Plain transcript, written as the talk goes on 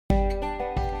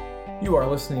You are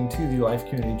listening to the Life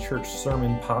Community Church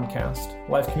Sermon Podcast.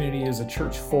 Life Community is a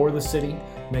church for the city,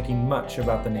 making much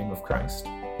about the name of Christ.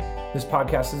 This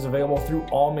podcast is available through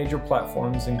all major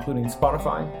platforms, including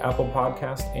Spotify, Apple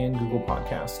Podcast, and Google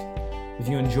Podcast. If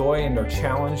you enjoy and are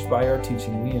challenged by our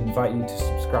teaching, we invite you to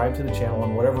subscribe to the channel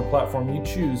on whatever platform you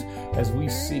choose as we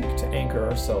seek to anchor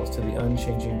ourselves to the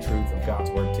unchanging truth of God's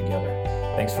Word together.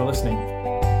 Thanks for listening.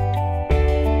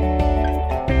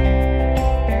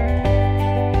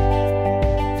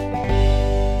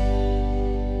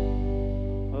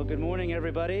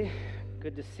 Everybody,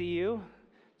 good to see you.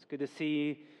 It's good to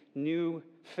see new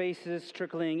faces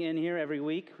trickling in here every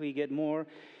week. We get more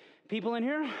people in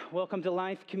here. Welcome to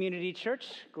Life Community Church.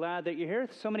 Glad that you're here.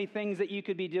 So many things that you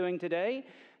could be doing today,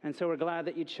 and so we're glad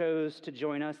that you chose to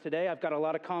join us today. I've got a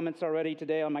lot of comments already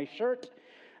today on my shirt,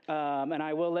 and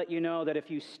I will let you know that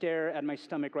if you stare at my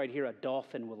stomach right here, a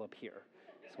dolphin will appear.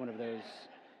 It's one of those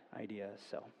ideas,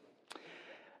 so.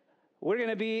 We're going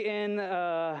to be in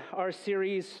our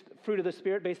series, Fruit of the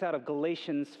Spirit, based out of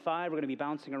Galatians 5. We're going to be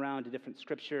bouncing around to different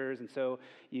scriptures, and so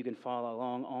you can follow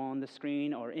along on the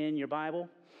screen or in your Bible.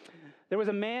 There was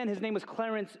a man, his name was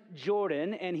Clarence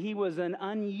Jordan, and he was an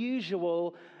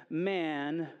unusual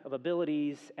man of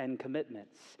abilities and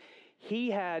commitments. He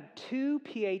had 2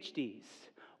 PhDs,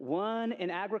 one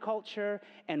in agriculture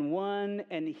and one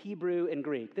in Hebrew and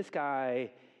Greek. This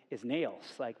guy is nails.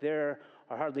 Like, there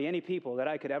are hardly any people that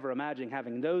I could ever imagine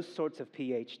having those sorts of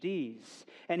PhDs.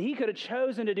 And he could have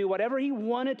chosen to do whatever he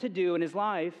wanted to do in his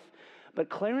life, but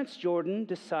Clarence Jordan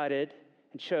decided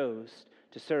and chose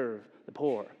to serve the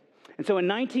poor. And so in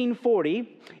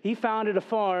 1940, he founded a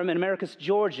farm in Americus,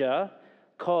 Georgia,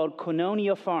 called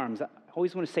Koinonia Farms. I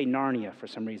always want to say Narnia for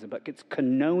some reason, but it's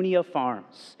Koinonia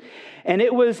Farms. And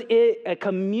it was a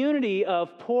community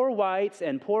of poor whites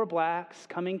and poor blacks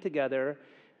coming together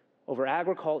over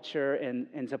agriculture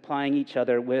and supplying each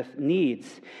other with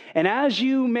needs. And as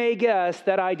you may guess,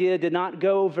 that idea did not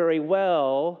go very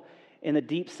well in the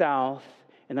Deep South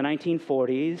in the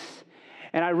 1940s.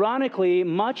 And ironically,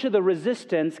 much of the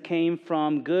resistance came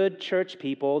from good church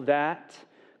people that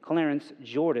Clarence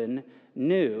Jordan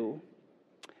knew.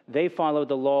 They followed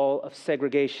the law of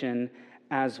segregation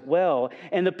as well.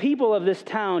 And the people of this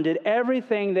town did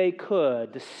everything they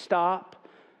could to stop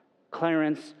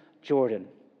Clarence Jordan.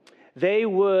 They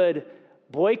would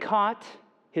boycott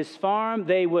his farm.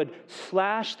 They would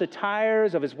slash the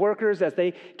tires of his workers as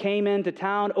they came into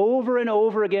town. Over and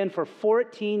over again for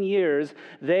 14 years,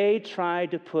 they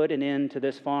tried to put an end to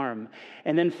this farm.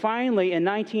 And then finally, in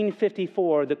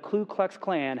 1954, the Ku Klux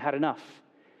Klan had enough.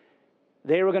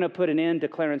 They were going to put an end to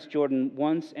Clarence Jordan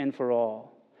once and for all.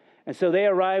 And so they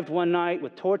arrived one night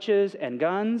with torches and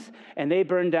guns, and they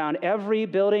burned down every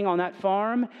building on that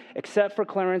farm except for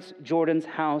Clarence Jordan's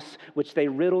house, which they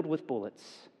riddled with bullets.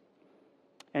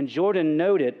 And Jordan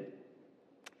noted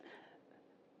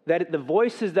that the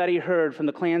voices that he heard from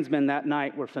the Klansmen that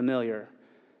night were familiar.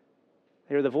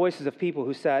 They were the voices of people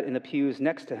who sat in the pews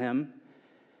next to him,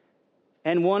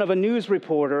 and one of a news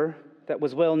reporter that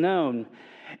was well known.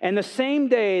 And the same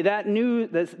day, that news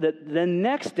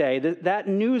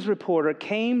reporter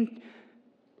came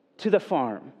to the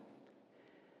farm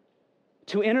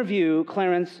to interview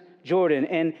Clarence Jordan.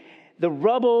 And the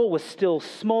rubble was still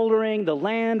smoldering, the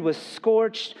land was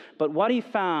scorched, but what he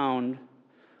found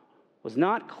was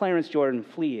not Clarence Jordan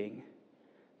fleeing,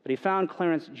 but he found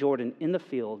Clarence Jordan in the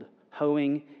field,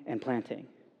 hoeing and planting.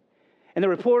 And the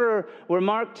reporter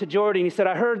remarked to Jordan, he said,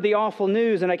 "I heard the awful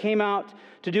news, and I came out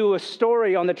to do a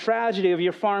story on the tragedy of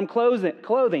your farm closing.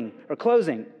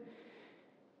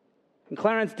 And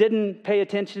Clarence didn't pay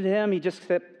attention to him. He just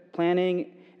kept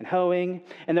planting and hoeing.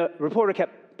 And the reporter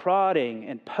kept prodding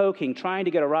and poking, trying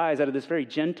to get a rise out of this very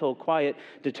gentle, quiet,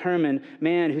 determined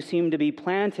man who seemed to be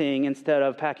planting instead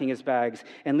of packing his bags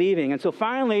and leaving. And so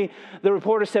finally, the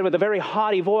reporter said with a very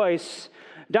haughty voice,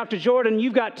 "Dr. Jordan,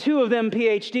 you've got 2 of them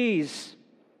PhDs.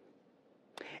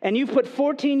 And you've put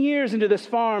 14 years into this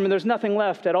farm and there's nothing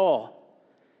left at all.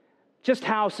 Just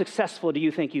how successful do you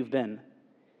think you've been?"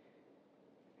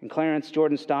 And Clarence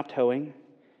Jordan stopped hoeing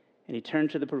and he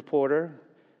turned to the reporter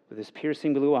with his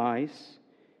piercing blue eyes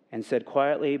and said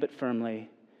quietly but firmly,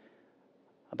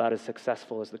 "About as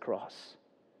successful as the cross."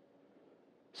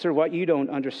 Sir, what you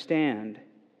don't understand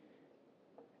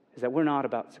is that we're not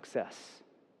about success,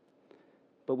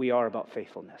 but we are about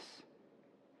faithfulness.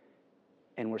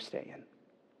 And we're staying.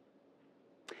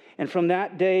 And from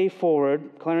that day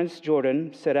forward, Clarence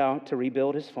Jordan set out to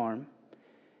rebuild his farm.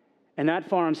 And that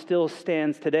farm still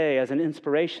stands today as an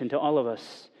inspiration to all of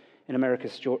us in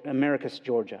Americus,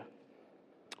 Georgia.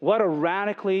 What a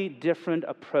radically different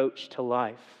approach to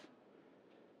life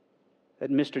that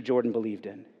Mr. Jordan believed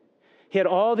in. He had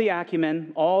all the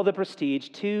acumen, all the prestige,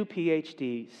 2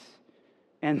 PhDs,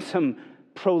 and some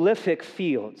prolific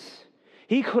fields.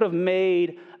 He could have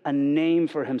made a name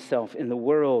for himself in the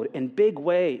world in big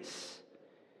ways.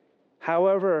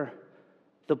 However,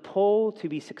 the pull to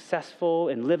be successful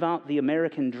and live out the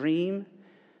American dream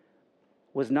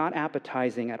was not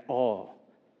appetizing at all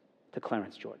to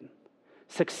Clarence Jordan.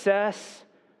 Success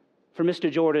for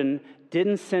Mr. Jordan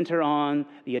didn't center on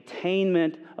the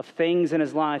attainment of things in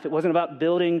his life. It wasn't about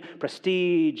building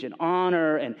prestige and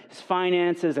honor and his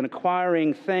finances and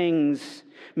acquiring things.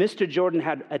 Mr. Jordan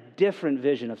had a different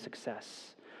vision of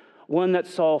success, one that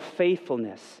saw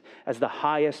faithfulness as the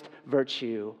highest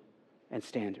virtue and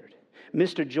standard.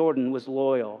 Mr. Jordan was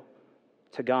loyal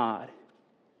to God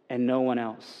and no one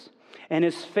else. And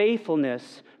his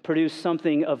faithfulness produced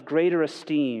something of greater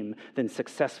esteem than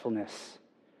successfulness: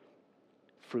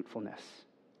 fruitfulness.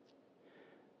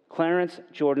 Clarence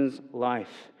Jordan's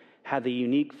life had the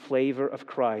unique flavor of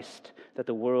Christ that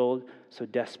the world so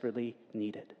desperately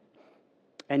needed.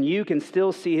 And you can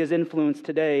still see his influence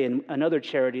today in another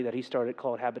charity that he started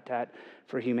called Habitat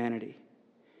for Humanity.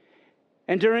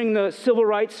 And during the civil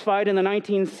rights fight in the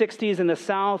 1960s in the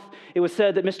South, it was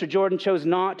said that Mr. Jordan chose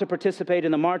not to participate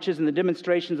in the marches and the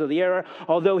demonstrations of the era,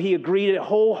 although he agreed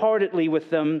wholeheartedly with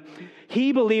them.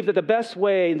 He believed that the best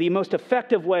way, the most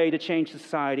effective way to change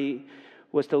society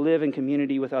was to live in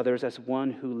community with others as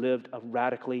one who lived a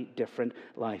radically different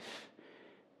life.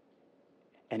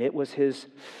 And it was his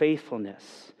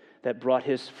faithfulness that brought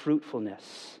his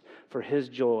fruitfulness for his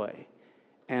joy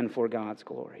and for God's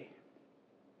glory.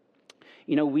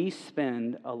 You know, we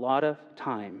spend a lot of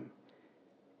time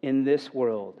in this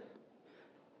world,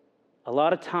 a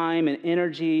lot of time and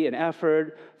energy and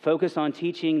effort focused on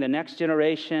teaching the next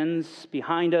generations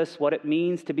behind us what it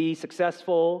means to be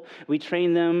successful. We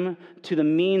train them to the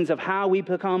means of how we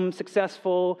become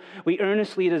successful. We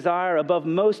earnestly desire above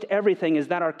most everything is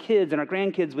that our kids and our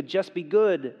grandkids would just be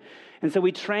good. And so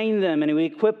we train them and we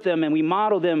equip them and we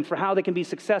model them for how they can be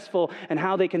successful and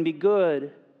how they can be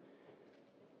good.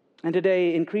 And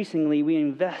today, increasingly, we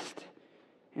invest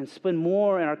and spend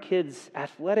more in our kids'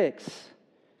 athletics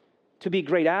to be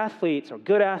great athletes or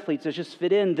good athletes that just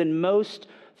fit in than most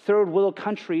third world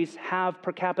countries have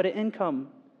per capita income.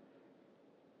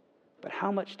 But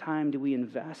how much time do we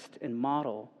invest and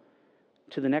model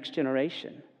to the next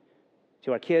generation,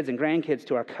 to our kids and grandkids,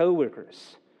 to our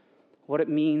coworkers, what it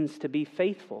means to be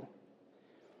faithful?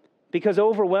 Because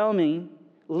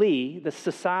overwhelmingly, the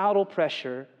societal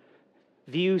pressure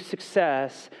views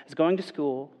success as going to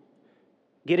school,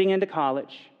 getting into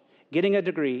college, getting a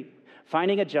degree,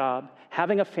 finding a job,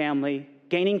 having a family,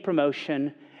 gaining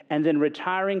promotion, and then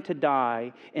retiring to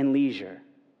die in leisure.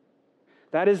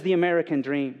 That is the American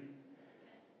dream.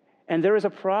 And there is a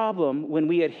problem when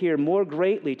we adhere more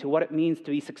greatly to what it means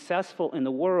to be successful in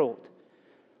the world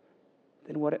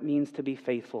than what it means to be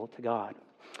faithful to God.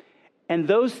 And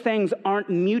those things aren't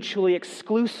mutually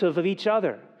exclusive of each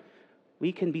other.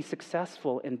 We can be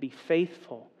successful and be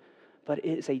faithful, but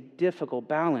it is a difficult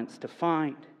balance to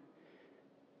find.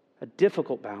 A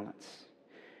difficult balance.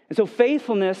 And so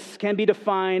faithfulness can be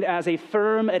defined as a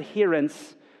firm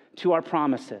adherence to our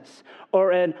promises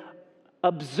or an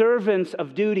observance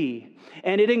of duty.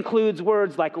 And it includes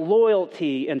words like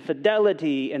loyalty and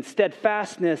fidelity and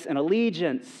steadfastness and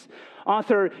allegiance.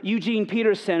 Author Eugene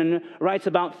Peterson writes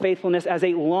about faithfulness as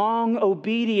a long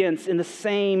obedience in the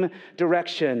same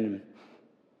direction.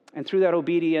 And through that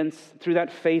obedience, through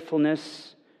that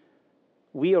faithfulness,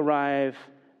 we arrive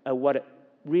at what it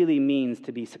really means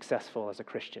to be successful as a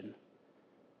Christian.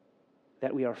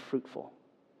 That we are fruitful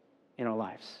in our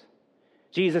lives.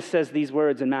 Jesus says these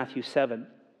words in Matthew 7.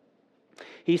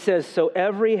 He says, "So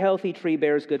every healthy tree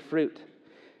bears good fruit,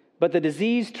 but the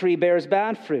diseased tree bears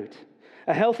bad fruit.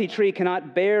 A healthy tree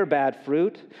cannot bear bad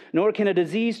fruit, nor can a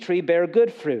diseased tree bear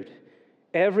good fruit.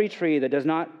 Every tree that does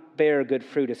not bear good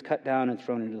fruit is cut down and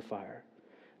thrown into the fire.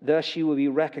 Thus you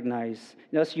will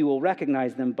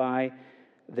recognize them by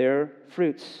their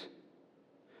fruits."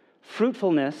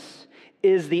 Fruitfulness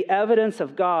is the evidence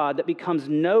of God that becomes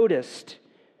noticed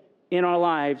in our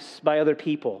lives by other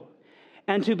people.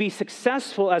 And to be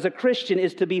successful as a Christian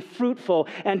is to be fruitful.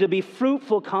 And to be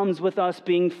fruitful comes with us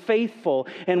being faithful.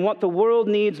 And what the world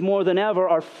needs more than ever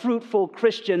are fruitful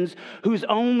Christians whose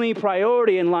only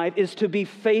priority in life is to be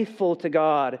faithful to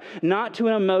God. Not to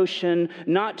an emotion,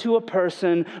 not to a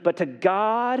person, but to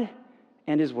God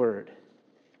and His Word.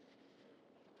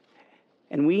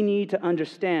 And we need to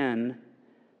understand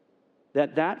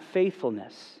that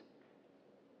faithfulness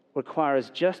requires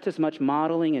just as much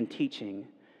modeling and teaching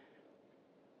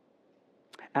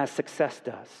as success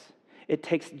does. it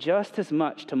takes just as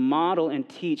much to model and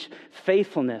teach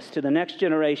faithfulness to the next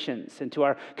generations and to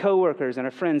our coworkers and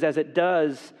our friends as it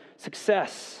does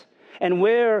success. And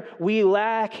where we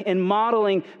lack in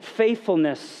modeling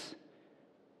faithfulness,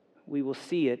 we will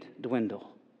see it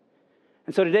dwindle.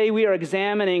 And so today we are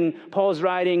examining Paul's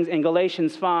writings in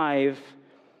Galatians 5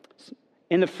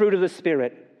 in the fruit of the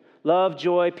Spirit: love,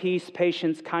 joy, peace,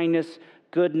 patience, kindness,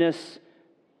 goodness,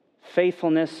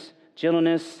 faithfulness,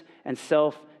 gentleness, and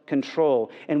self-control.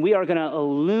 And we are going to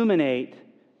illuminate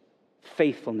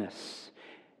faithfulness.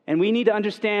 And we need to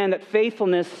understand that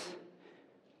faithfulness,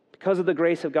 because of the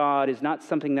grace of God, is not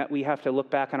something that we have to look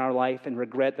back on our life and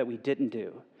regret that we didn't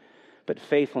do. But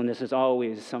faithfulness is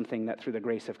always something that through the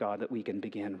grace of God that we can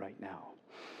begin right now.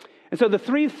 And so the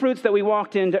three fruits that we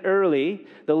walked into early,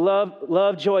 the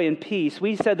love, joy, and peace,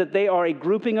 we said that they are a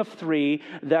grouping of three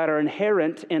that are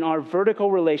inherent in our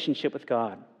vertical relationship with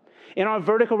God. In our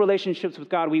vertical relationships with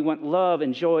God, we want love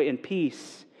and joy and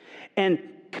peace. And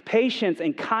patience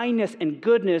and kindness and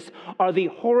goodness are the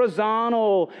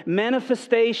horizontal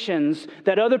manifestations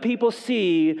that other people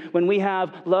see when we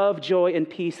have love, joy, and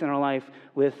peace in our life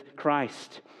with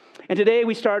Christ. And today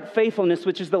we start faithfulness,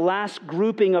 which is the last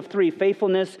grouping of three: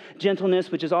 faithfulness,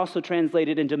 gentleness, which is also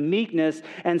translated into meekness,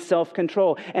 and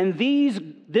self-control. And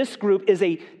this group is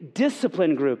a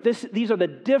discipline group. These are the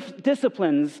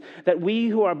disciplines that we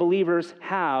who are believers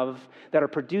have that are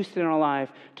produced in our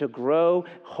life to grow,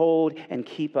 hold, and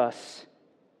keep us.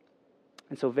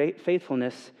 And so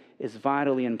faithfulness is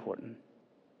vitally important.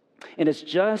 And it's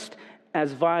just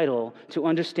as vital to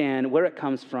understand where it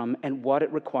comes from and what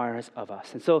it requires of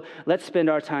us. And so let's spend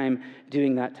our time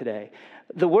doing that today.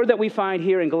 The word that we find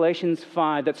here in Galatians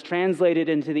 5 that's translated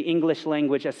into the English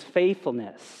language as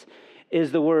faithfulness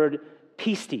is the word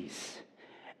pistis.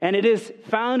 And it is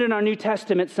found in our New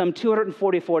Testament some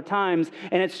 244 times,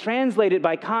 and it's translated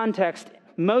by context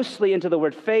mostly into the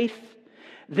word faith,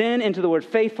 then into the word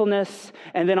faithfulness,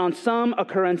 and then on some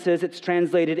occurrences it's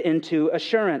translated into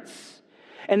assurance.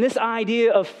 And this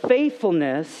idea of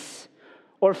faithfulness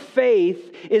or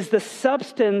faith is the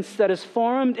substance that is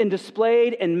formed and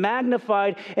displayed and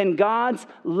magnified in God's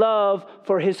love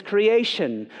for His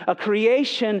creation, a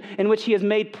creation in which He has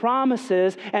made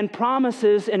promises and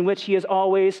promises in which He has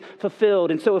always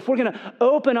fulfilled. And so if we're going to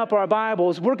open up our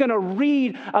Bibles, we're going to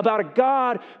read about a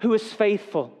God who is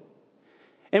faithful.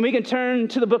 And we can turn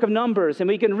to the book of Numbers and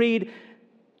we can read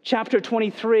chapter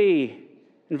 23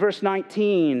 and verse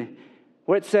 19,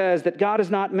 where it says that God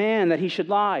is not man that He should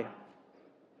lie,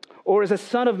 or is a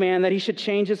son of man that He should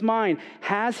change His mind.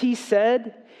 Has He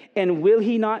said, and will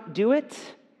He not do it?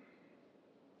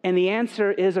 And the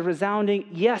answer is a resounding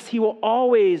yes, He will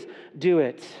always do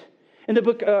it. In the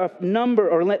book of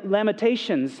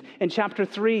Lamentations, in chapter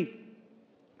 3,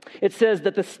 it says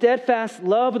that the steadfast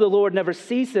love of the Lord never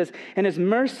ceases, and His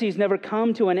mercies never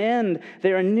come to an end.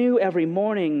 They are new every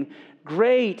morning.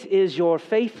 Great is your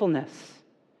faithfulness.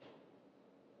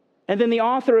 And then the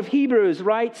author of Hebrews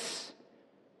writes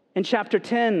in chapter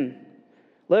 10,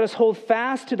 let us hold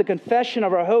fast to the confession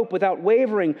of our hope without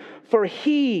wavering, for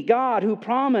He, God, who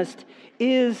promised,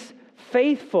 is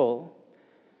faithful.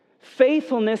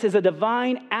 Faithfulness is a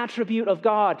divine attribute of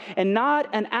God, and not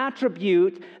an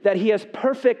attribute that He has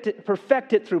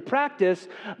perfected through practice,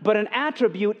 but an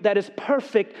attribute that is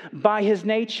perfect by His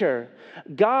nature.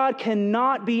 God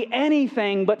cannot be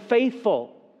anything but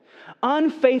faithful.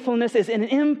 Unfaithfulness is an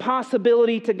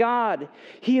impossibility to God.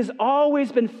 He has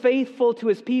always been faithful to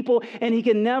His people, and He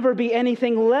can never be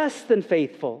anything less than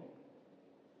faithful.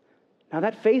 Now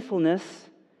that faithfulness,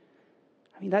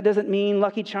 that doesn't mean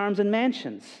Lucky Charms and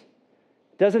mansions.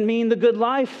 Doesn't mean the good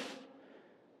life.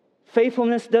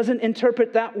 Faithfulness doesn't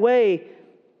interpret that way.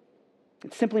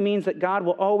 It simply means that God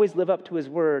will always live up to His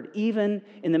word, even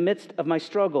in the midst of my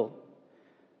struggle.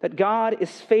 That God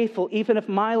is faithful even if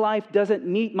my life doesn't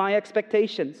meet my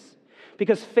expectations.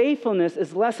 Because faithfulness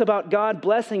is less about God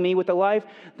blessing me with the life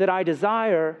that I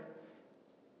desire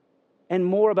and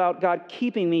more about God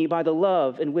keeping me by the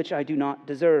love in which I do not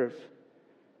deserve.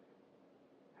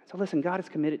 So listen, God is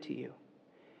committed to you.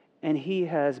 And He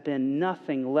has been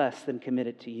nothing less than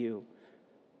committed to you.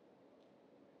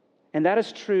 And that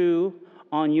is true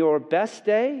on your best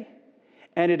day,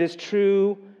 and it is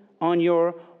true on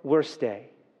your worst day.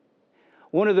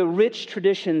 One of the rich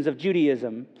traditions of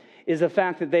Judaism is the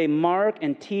fact that they mark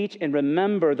and teach and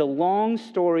remember the long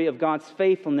story of God's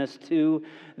faithfulness to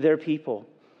their people.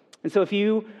 And so if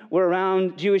you were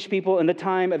around Jewish people in the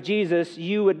time of Jesus,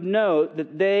 you would know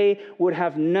that they would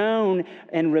have known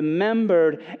and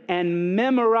remembered and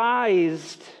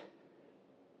memorized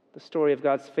the story of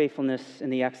God's faithfulness in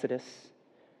the Exodus.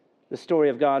 the story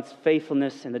of God's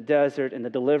faithfulness in the desert and the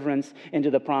deliverance into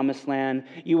the promised land,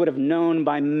 you would have known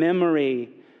by memory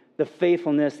the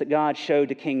faithfulness that God showed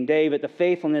to King David, the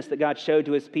faithfulness that God showed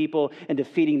to his people in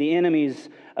defeating the enemies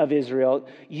of Israel.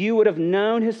 You would have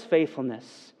known his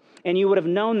faithfulness, and you would have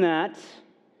known that,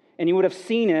 and you would have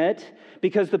seen it,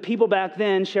 because the people back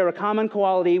then share a common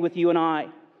quality with you and I.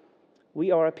 We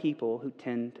are a people who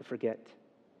tend to forget.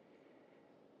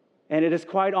 And it is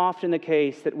quite often the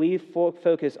case that we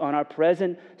focus on our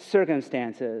present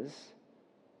circumstances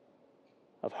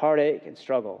of heartache and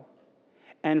struggle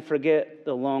and forget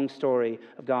the long story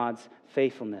of God's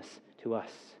faithfulness to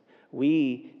us.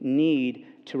 We need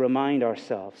to remind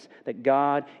ourselves that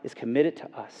God is committed to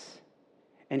us,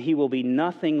 and he will be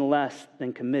nothing less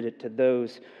than committed to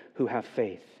those who have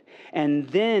faith. And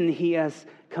then he has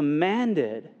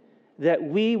commanded that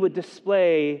we would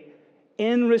display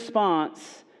in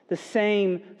response the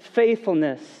same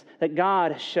faithfulness that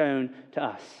God has shown to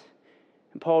us.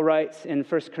 And Paul writes in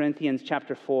 1 Corinthians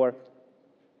chapter 4,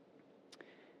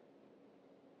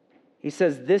 he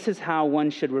says, "This is how one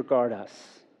should regard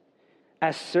us,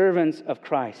 as servants of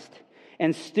Christ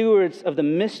and stewards of the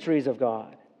mysteries of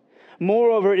God.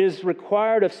 Moreover, it is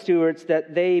required of stewards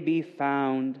that they be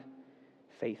found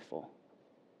faithful."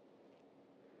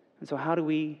 And so how do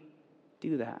we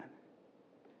do that?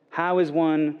 How is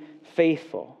one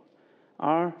faithful?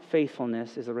 Our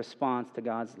faithfulness is a response to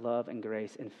God's love and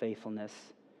grace and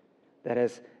faithfulness that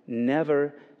has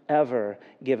never, ever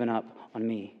given up on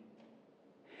me.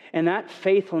 And that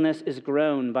faithfulness is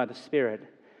grown by the Spirit,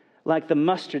 like the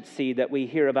mustard seed that we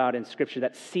hear about in Scripture,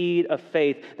 that seed of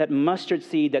faith, that mustard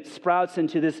seed that sprouts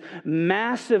into this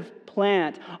massive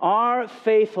plant. Our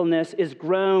faithfulness is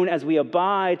grown as we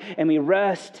abide and we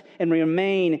rest and we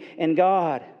remain in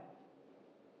God.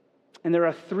 And there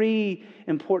are three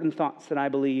important thoughts that I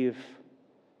believe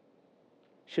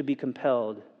should be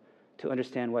compelled to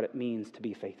understand what it means to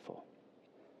be faithful.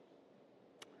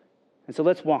 And so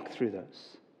let's walk through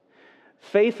those.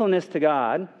 Faithfulness to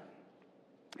God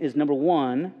is, number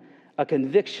one, a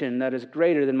conviction that is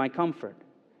greater than my comfort.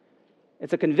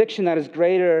 It's a conviction that is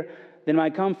greater than my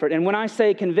comfort. And when I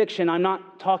say conviction, I'm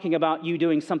not talking about you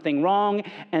doing something wrong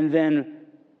and then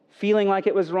feeling like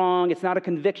it was wrong. It's not a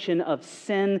conviction of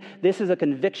sin. This is a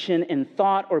conviction in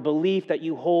thought or belief that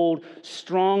you hold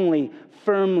strongly,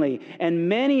 firmly. And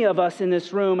many of us in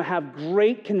this room have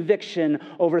great conviction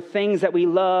over things that we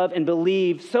love and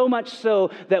believe, so much so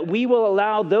that we will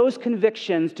allow those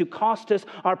convictions to cost us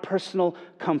our personal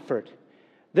comfort.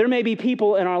 There may be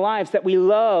people in our lives that we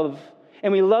love,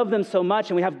 and we love them so much,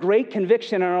 and we have great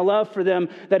conviction in our love for them,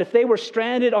 that if they were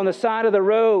stranded on the side of the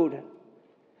road,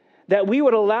 that we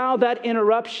would allow that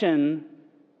interruption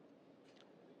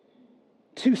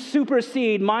to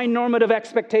supersede my normative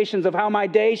expectations of how my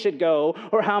day should go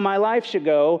or how my life should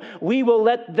go. We will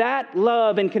let that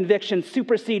love and conviction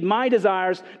supersede my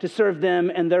desires to serve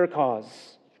them and their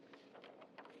cause.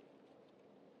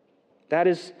 That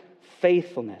is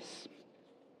faithfulness.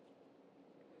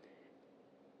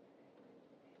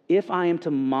 If I am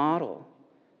to model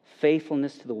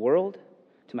faithfulness to the world,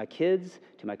 to my kids,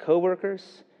 to my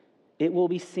coworkers, it will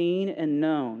be seen and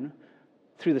known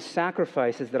through the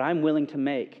sacrifices that I'm willing to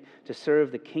make to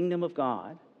serve the kingdom of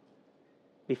God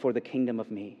before the kingdom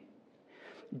of me.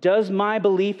 Does my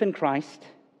belief in Christ,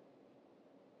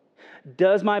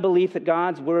 does my belief that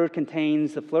God's word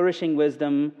contains the flourishing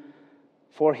wisdom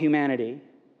for humanity,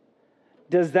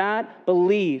 does that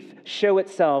belief show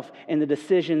itself in the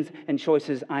decisions and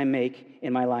choices I make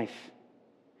in my life?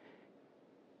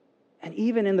 And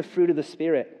even in the fruit of the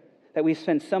Spirit that we've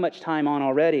spent so much time on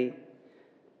already.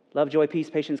 Love, joy, peace,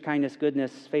 patience, kindness,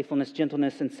 goodness, faithfulness,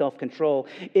 gentleness, and self-control.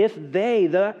 If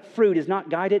the fruit is not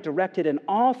guided, directed, and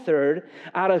authored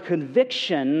out of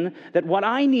conviction that what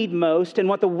I need most and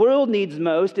what the world needs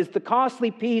most is the costly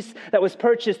peace that was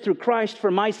purchased through Christ for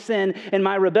my sin and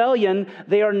my rebellion,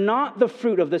 they are not the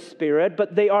fruit of the Spirit,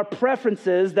 but they are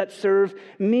preferences that serve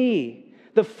me.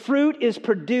 The fruit is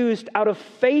produced out of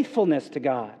faithfulness to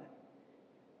God,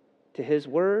 to His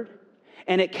Word,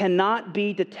 and it cannot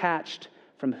be detached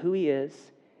from who He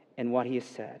is and what He has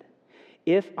said.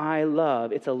 If I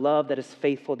love, it's a love that is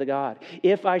faithful to God.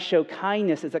 If I show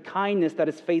kindness, it's a kindness that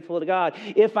is faithful to God.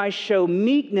 If I show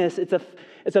meekness,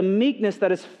 it's a meekness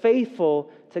that is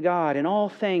faithful to God. In all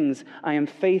things, I am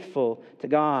faithful to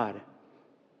God.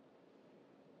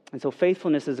 And so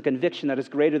faithfulness is a conviction that is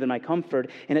greater than my comfort,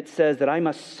 and it says that I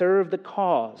must serve the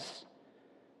cause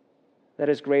that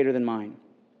is greater than mine.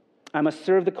 I must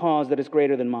serve the cause that is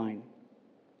greater than mine.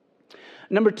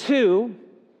 Number two,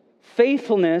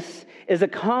 faithfulness is a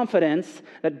confidence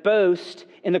that boasts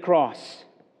in the cross.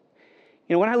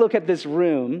 You know, when I look at this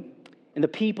room and the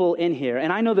people in here,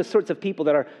 and I know the sorts of people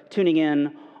that are tuning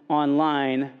in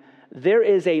online, there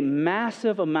is a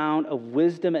massive amount of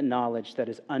wisdom and knowledge that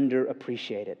is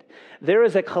underappreciated. There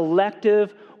is a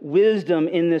collective wisdom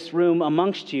in this room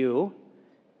amongst you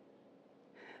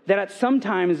that at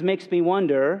sometimes makes me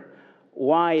wonder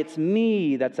why it's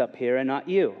me that's up here and not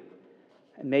you.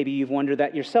 And maybe you've wondered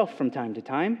that yourself from time to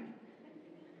time.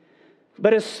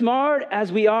 But as smart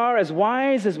as we are, as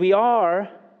wise as we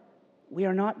are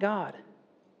not God.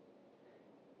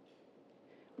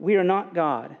 We are not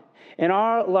God. And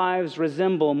our lives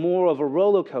resemble more of a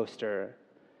roller coaster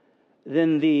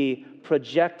than the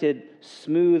projected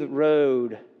smooth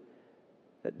road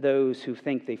that those who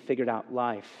think they figured out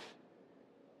life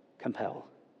compel.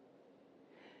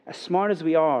 As smart as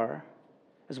we are,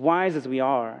 as wise as we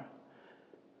are,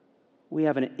 we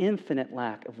have an infinite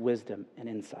lack of wisdom and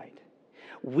insight.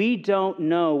 We don't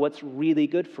know what's really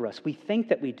good for us. We think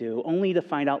that we do, only to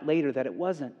find out later that it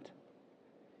wasn't.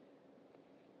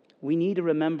 We need to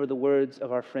remember the words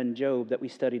of our friend Job that we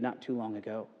studied not too long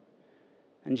ago.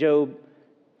 In Job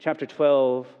chapter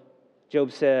 12,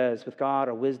 Job says, with God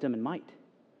are wisdom and might.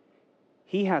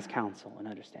 He has counsel and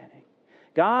understanding.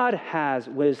 God has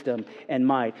wisdom and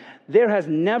might. There has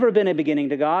never been a beginning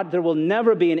to God. There will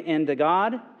never be an end to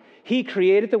God. He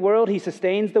created the world. He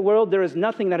sustains the world. There is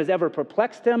nothing that has ever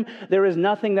perplexed him. There is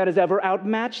nothing that has ever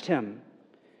outmatched him.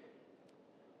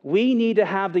 We need to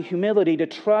have the humility to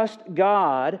trust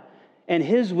God and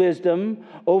His wisdom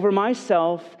over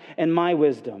myself and my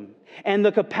wisdom, and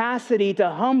the capacity to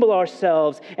humble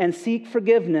ourselves and seek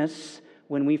forgiveness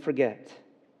when we forget.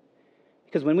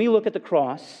 Because when we look at the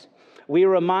cross, we are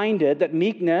reminded that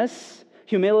meekness,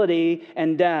 humility,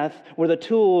 and death were the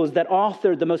tools that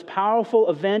authored the most powerful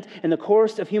event in the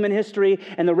course of human history,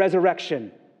 and the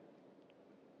resurrection.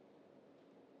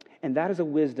 And that is a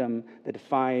wisdom that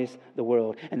defies the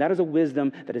world. And that is a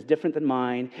wisdom that is different than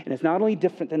mine. And it's not only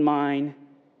different than mine,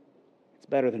 it's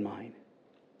better than mine.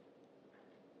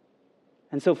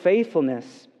 And so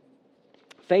faithfulness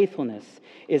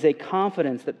is a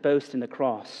confidence that boasts in the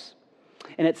cross.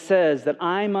 And it says that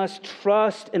I must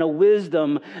trust in a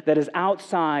wisdom that is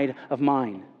outside of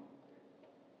mine.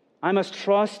 I must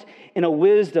trust in a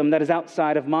wisdom that is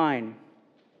outside of mine.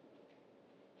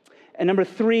 And number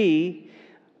 3,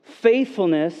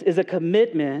 faithfulness is a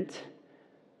commitment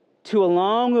to a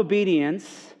long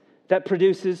obedience that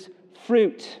produces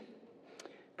fruit.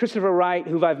 Christopher Wright,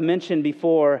 who I've mentioned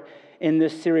before in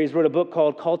this series, wrote a book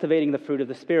called Cultivating the Fruit of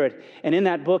the Spirit. And in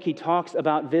that book, he talks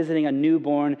about visiting a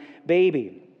newborn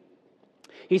baby.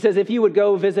 He says if you would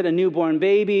go visit a newborn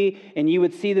baby and you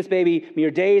would see this baby mere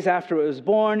days after it was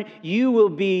born, you will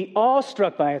be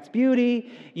awestruck by its beauty.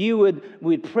 You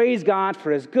would praise God for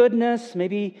His goodness.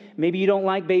 Maybe you don't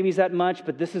like babies that much,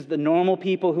 but this is the normal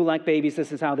people who like babies.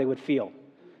 This is how they would feel.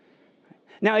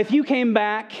 Now, if you came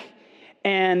back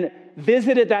and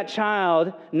visited that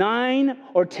child 9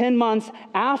 or 10 months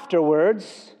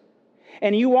afterwards,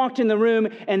 and you walked in the room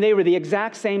and they were the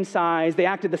exact same size, they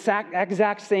acted the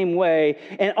exact same way,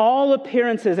 and all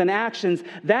appearances and actions,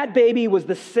 that baby was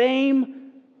the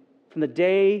same from the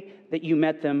day that you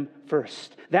met them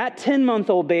first. That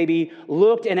 10-month-old baby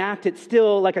looked and acted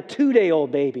still like a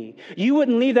 2-day-old baby. You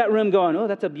wouldn't leave that room going, oh,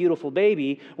 that's a beautiful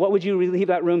baby. What would you leave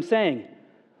that room saying?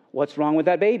 What's wrong with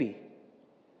that baby?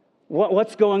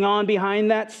 What's going on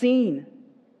behind that scene?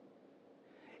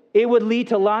 It would lead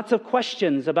to lots of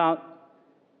questions about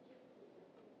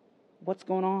what's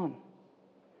going on.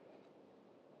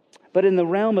 But in the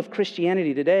realm of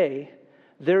Christianity today,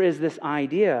 there is this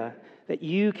idea that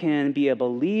you can be a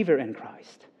believer in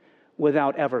Christ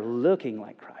without ever looking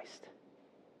like Christ.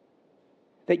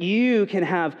 That you can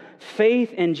have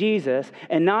faith in Jesus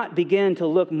and not begin to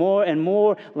look more and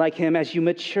more like Him as you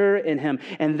mature in Him.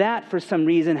 And that, for some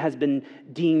reason, has been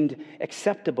deemed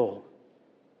acceptable.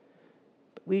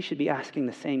 But we should be asking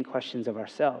the same questions of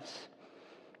ourselves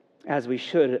as we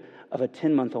should of a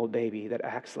 10-month-old baby that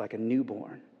acts like a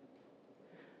newborn.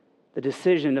 The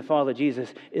decision to follow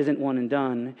Jesus isn't one and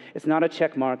done. It's not a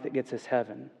check mark that gets us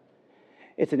heaven.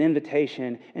 It's an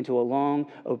invitation into a long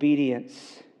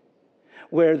obedience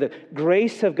where the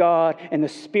grace of God and the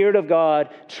Spirit of God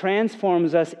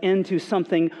transforms us into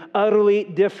something utterly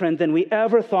different than we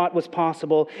ever thought was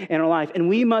possible in our life. And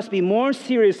we must be more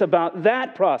serious about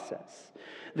that process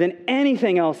than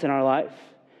anything else in our life,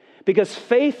 because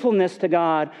faithfulness to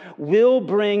God will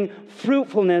bring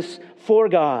fruitfulness for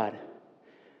God.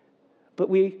 But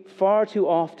we far too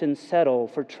often settle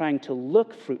for trying to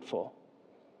look fruitful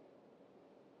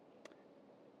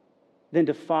than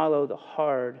to follow the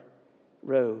hard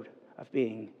road of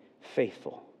being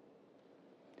faithful.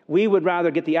 We would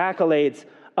rather get the accolades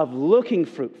of looking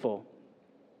fruitful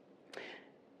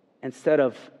instead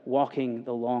of walking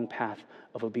the long path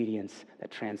of obedience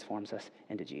that transforms us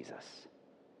into Jesus.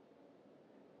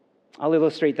 I'll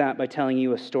illustrate that by telling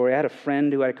you a story. I had a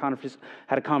friend who I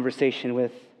had a conversation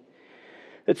with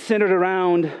that centered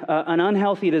around an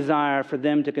unhealthy desire for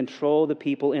them to control the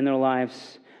people in their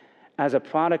lives as a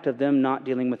product of them not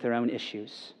dealing with their own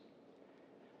issues.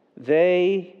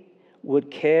 They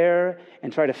would care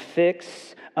and try to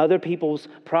fix other people's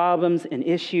problems and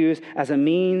issues as a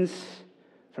means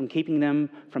from keeping them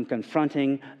from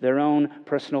confronting their own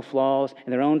personal flaws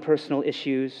and their own personal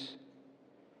issues.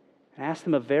 I asked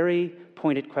them a very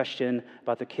pointed question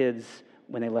about their kids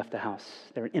when they left the house.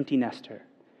 They're an empty nester.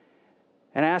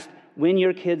 And I asked, when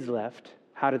your kids left,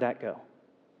 how did that go?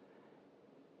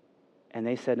 And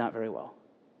they said, not very well.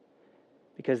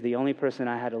 Because the only person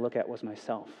I had to look at was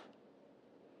myself.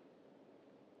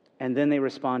 And then they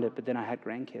responded, but then I had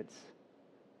grandkids.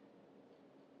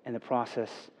 And the process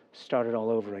started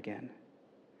all over again.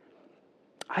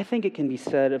 I think it can be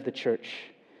said of the church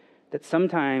that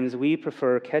sometimes we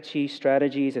prefer catchy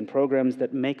strategies and programs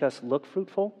that make us look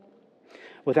fruitful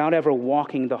without ever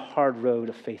walking the hard road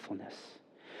of faithfulness.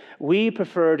 We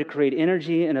prefer to create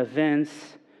energy and events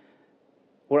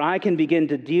where I can begin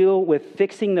to deal with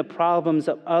fixing the problems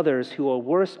of others who are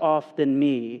worse off than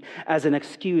me as an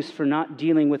excuse for not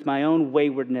dealing with my own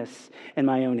waywardness and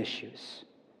my own issues.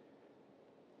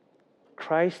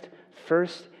 Christ,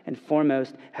 first and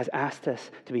foremost, has asked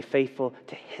us to be faithful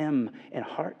to Him in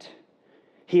heart.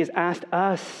 He has asked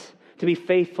us to be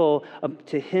faithful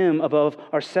to Him above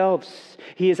ourselves.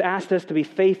 He has asked us to be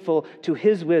faithful to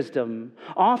His wisdom.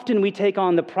 Often we take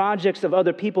on the projects of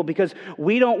other people because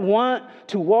we don't want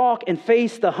to walk and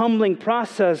face the humbling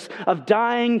process of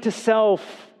dying to self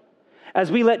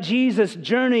as we let Jesus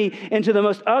journey into the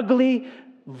most ugly,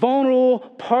 vulnerable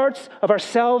parts of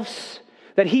ourselves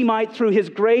that He might, through His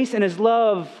grace and His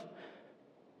love,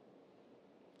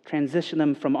 transition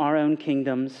them from our own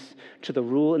kingdoms to the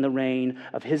rule and the reign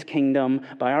of His kingdom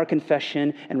by our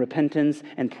confession and repentance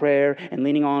and prayer and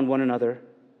leaning on one another.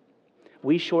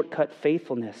 We shortcut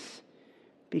faithfulness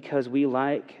because we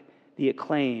like the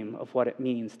acclaim of what it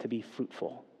means to be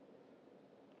fruitful.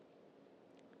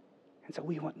 And so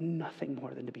we want nothing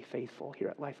more than to be faithful here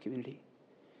at Life Community.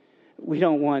 We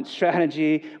don't want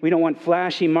strategy. We don't want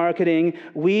flashy marketing.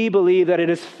 We believe that it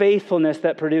is faithfulness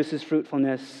that produces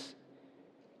fruitfulness.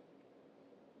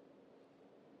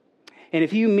 And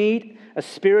if you meet a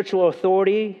spiritual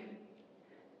authority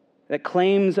that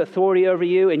claims authority over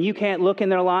you, and you can't look in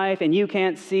their life, and you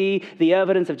can't see the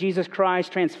evidence of Jesus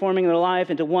Christ transforming their life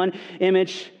into one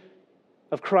image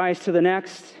of Christ to the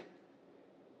next,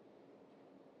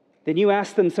 then you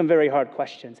ask them some very hard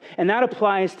questions. And that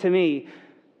applies to me.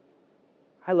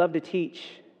 I love to teach.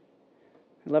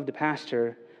 I love to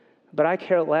pastor. But I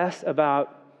care less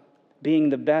about being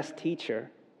the best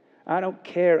teacher. I don't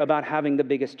care about having the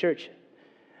biggest church.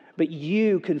 But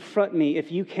you confront me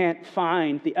if you can't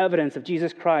find the evidence of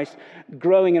Jesus Christ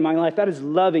growing in my life. That is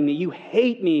loving me. You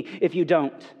hate me if you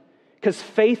don't. Because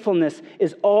faithfulness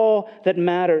is all that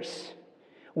matters.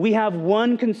 We have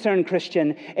one concern,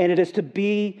 Christian, and it is to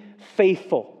be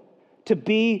faithful. To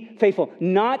be faithful.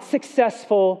 Not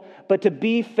successful, but to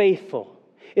be faithful.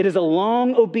 It is a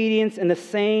long obedience in the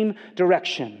same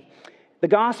direction. The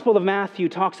Gospel of Matthew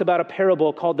talks about a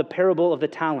parable called the parable of the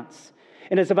talents.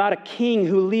 And it's about a king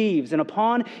who leaves. And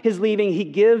upon his leaving, he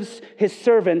gives his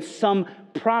servants some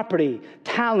property,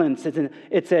 talents.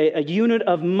 It's a unit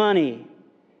of money.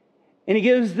 And he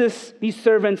gives these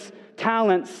servants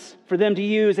talents for them to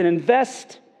use and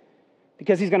invest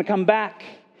because he's going to come back.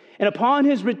 And upon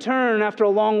his return, after a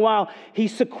long while, he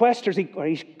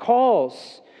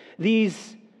calls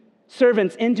these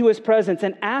servants into his presence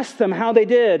and asks them how they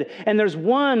did. And there's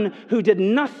one who did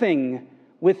nothing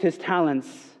with his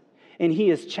talents. And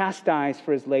he is chastised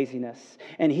for his laziness.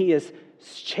 And he is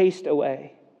chased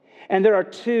away. And there are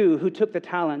two who took the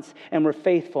talents and were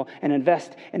faithful and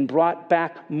invested and brought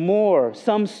back more.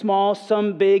 Some small,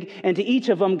 some big. And to each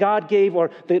of them God gave, or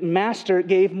the master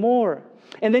gave more.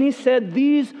 And then he said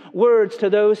these words to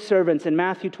those servants in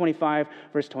Matthew 25,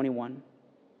 verse 21.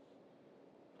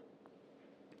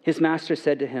 His master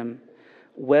said to him,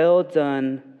 "Well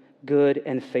done, good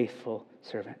and faithful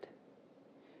servant.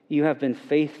 You have been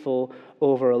faithful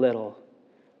over a little.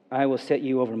 I will set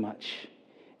you over much.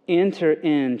 Enter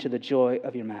into the joy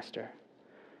of your master."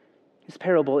 This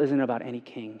parable isn't about any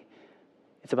king.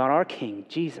 It's about our King,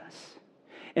 Jesus.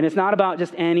 And it's not about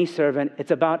just any servant.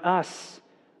 It's about us.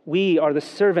 We are the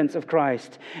servants of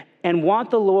Christ. And what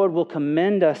the Lord will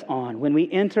commend us on when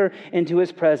we enter into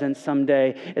His presence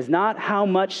someday is not how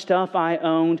much stuff I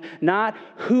owned, not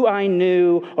who I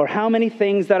knew, or how many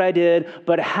things that I did,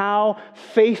 but how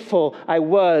faithful I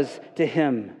was to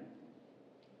Him.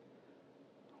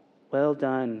 Well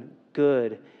done,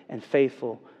 good and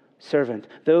faithful servant.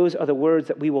 Those are the words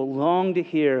that we will long to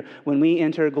hear when we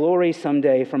enter glory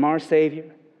someday from our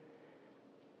Savior.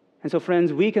 And so,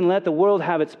 friends, we can let the world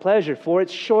have its pleasure, for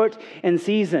it's short in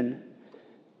season.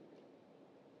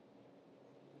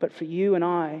 But for you and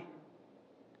I,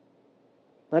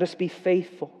 let us be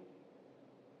faithful.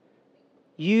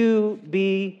 You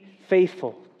be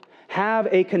faithful. Have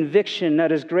a conviction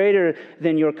that is greater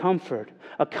than your comfort,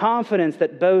 a confidence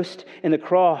that boasts in the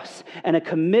cross, and a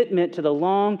commitment to the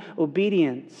long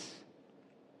obedience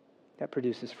that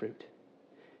produces fruit.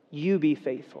 You be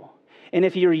faithful. And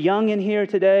if you're young in here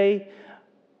today,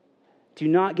 do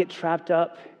not get trapped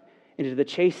up into the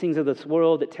chasings of this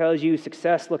world that tells you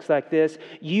success looks like this.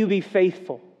 You be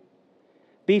faithful.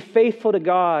 Be faithful to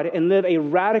God and live a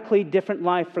radically different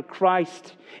life for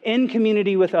Christ in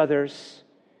community with others.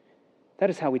 That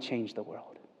is how we change the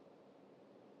world.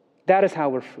 That is how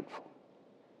we're fruitful.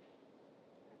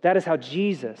 That is how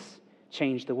Jesus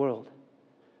changed the world.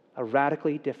 A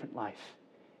radically different life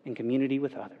in community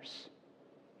with others.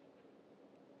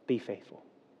 Be faithful.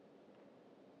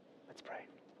 Let's pray.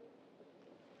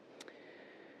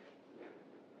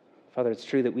 Father, it's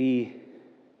true that we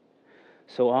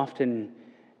so often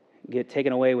get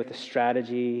taken away with the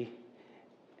strategy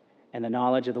and the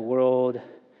knowledge of the world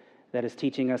that is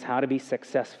teaching us how to be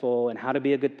successful and how to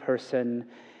be a good person.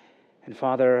 And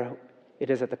Father, it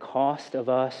is at the cost of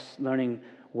us learning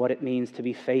what it means to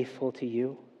be faithful to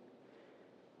you.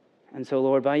 And so,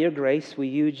 Lord, by your grace, will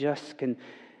you just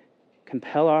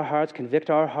compel our hearts, convict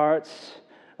our hearts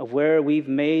of where we've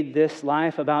made this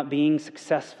life about being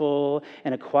successful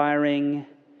and acquiring.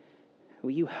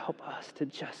 Will you help us to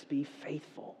just be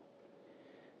faithful?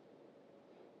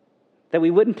 That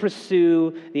we wouldn't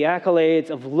pursue the accolades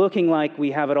of looking like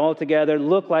we have it all together,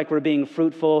 look like we're being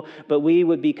fruitful, but we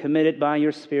would be committed by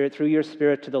your Spirit, through your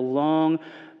Spirit, to the long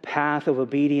path of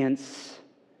obedience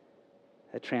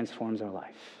that transforms our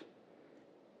life.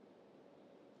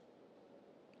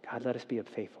 God, let us be a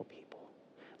faithful people.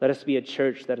 Let us be a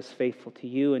church that is faithful to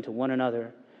you and to one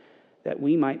another, that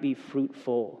we might be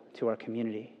fruitful to our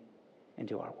community and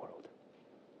to our world.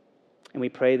 And we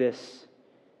pray this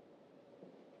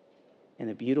in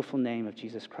the beautiful name of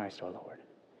Jesus Christ our Lord.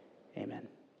 Amen.